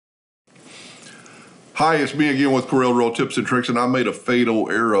Hi, it's me again with Corel Roll Tips and Tricks, and I made a fatal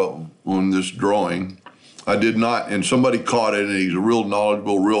error on this drawing. I did not, and somebody caught it, and he's a real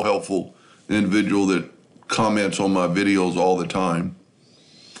knowledgeable, real helpful individual that comments on my videos all the time.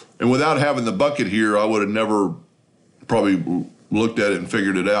 And without having the bucket here, I would have never probably looked at it and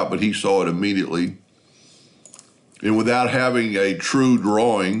figured it out, but he saw it immediately. And without having a true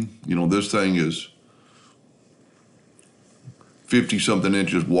drawing, you know, this thing is 50-something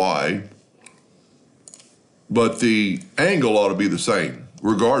inches wide, but the angle ought to be the same,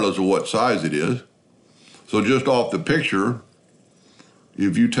 regardless of what size it is. So just off the picture,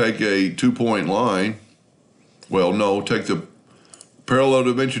 if you take a 2-point line, well, no, take the parallel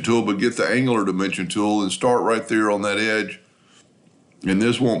dimension tool, but get the angular dimension tool and start right there on that edge. And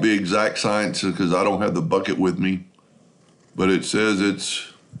this won't be exact science because I don't have the bucket with me, but it says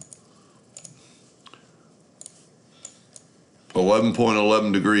it's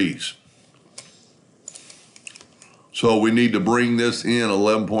 11.11 degrees. So we need to bring this in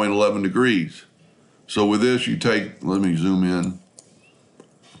 11.11 degrees. So with this, you take, let me zoom in,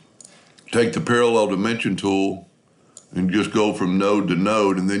 take the parallel dimension tool and just go from node to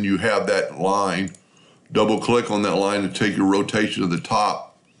node, and then you have that line. Double click on that line and take your rotation of the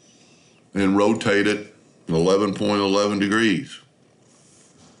top and rotate it 11.11 degrees.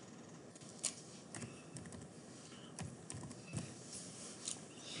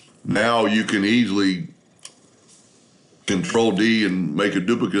 Now you can easily Control D and make a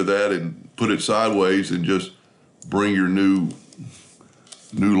duplicate of that and put it sideways and just bring your new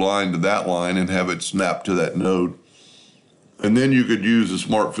line to that line and have it snap to that node. And then you could use the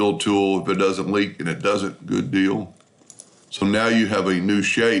Smart Fill tool if it doesn't leak, and it doesn't, good deal. So now you have a new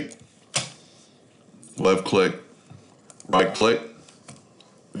shape. Left click, right click,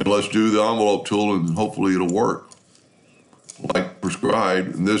 and let's do the envelope tool and hopefully it'll work like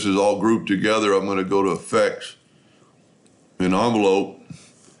prescribed. And this is all grouped together. I'm gonna go to Effects and Envelope.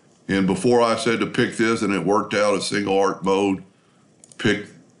 And before I said to pick this, and it worked out, a single arc mode, pick,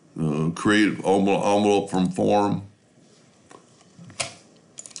 create envelope from form.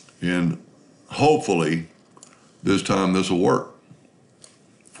 And hopefully this time this will work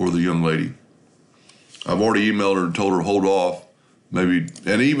for the young lady. I've already emailed her and told her hold off, maybe,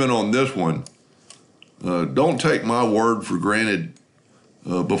 and even on this one, don't take my word for granted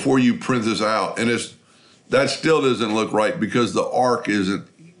before you print this out. And that still doesn't look right because the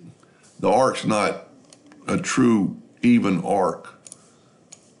arc's not a true even arc.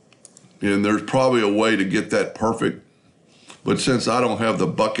 And there's probably a way to get that perfect, but since I don't have the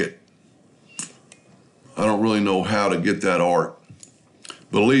bucket, I don't really know how to get that arc.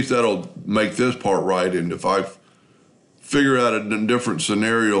 But at least that'll make this part right. And if I figure out a different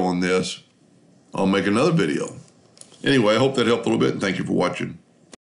scenario on this, I'll make another video. Anyway, I hope that helped a little bit, and thank you for watching.